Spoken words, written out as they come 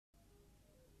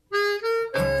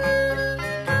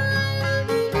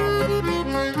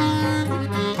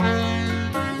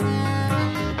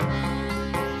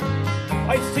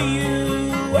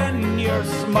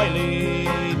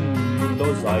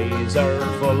eyes are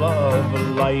full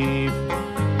of life.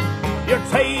 You're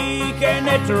taking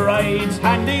it right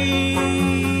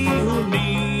handy, who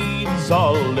needs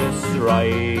all this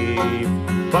strife?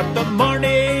 But the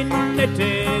morning it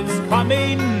is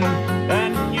coming,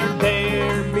 and you're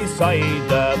there beside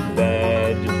the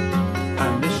bed,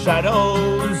 and the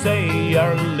shadows they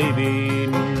are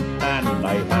leaving, and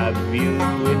I have you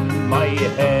in my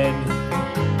head.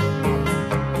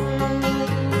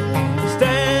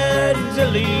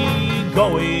 Steadily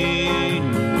going,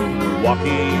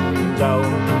 walking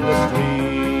down the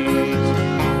street,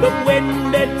 the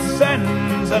wind it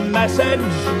sends a message,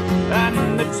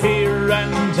 and the tear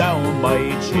ran down my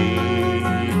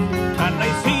cheek, and I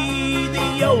see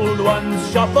the old ones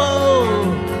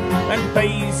shuffle, and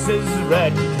faces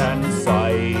red can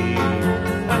sigh,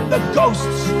 and the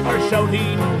ghosts are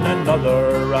shouting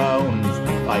another round.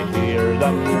 I hear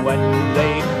them when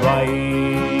they cry.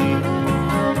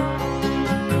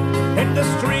 In the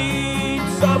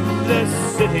streets of this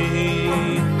city,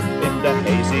 in the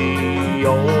hazy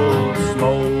old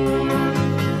smoke,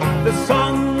 the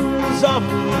songs of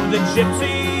the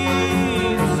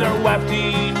gypsies are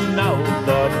wafting out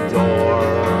the door,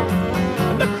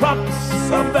 and the crops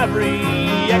of every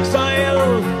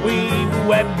exile weave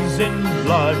webs in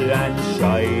blood and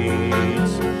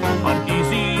shite.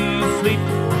 Uneasy sleep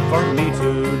for me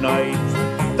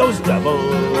tonight, those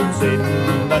devils in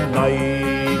the night.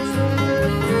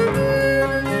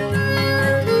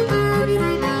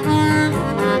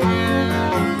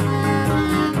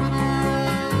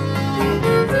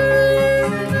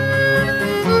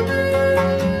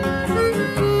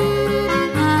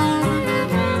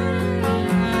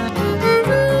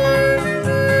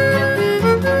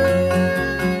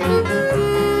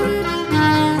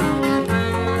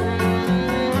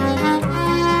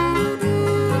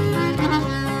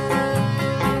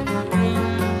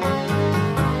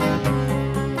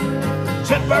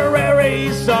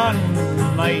 Tipperary son,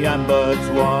 I am but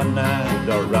one, and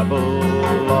a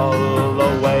rebel all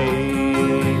the way.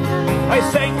 I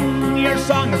sing your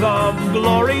songs of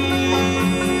glory,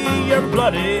 your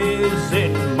blood is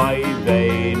in my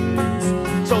veins.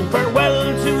 So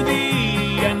farewell to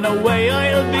thee, and away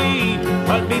I'll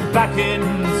be back in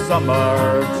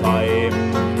summertime.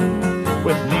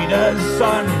 With Nina's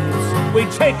sons, we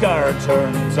take our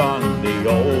turns on the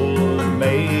old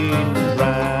main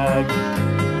drag.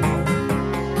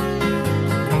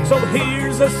 So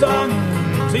here's a song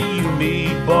to you,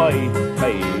 me boy,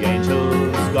 may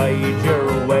angels guide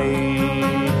your way.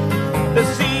 The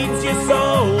seeds you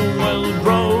sow will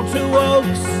grow to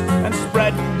oaks and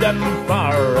spread them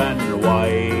far and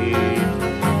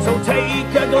wide. So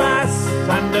take a glass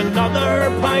and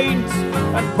another pint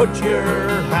and put your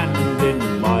hand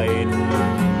in mine.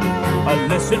 I'll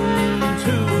listen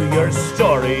to your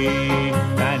story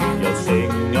and you'll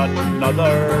sing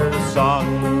another song.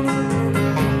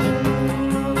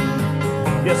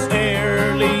 Yes,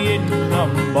 early in the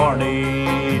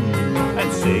morning,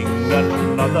 and sing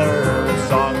another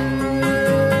song.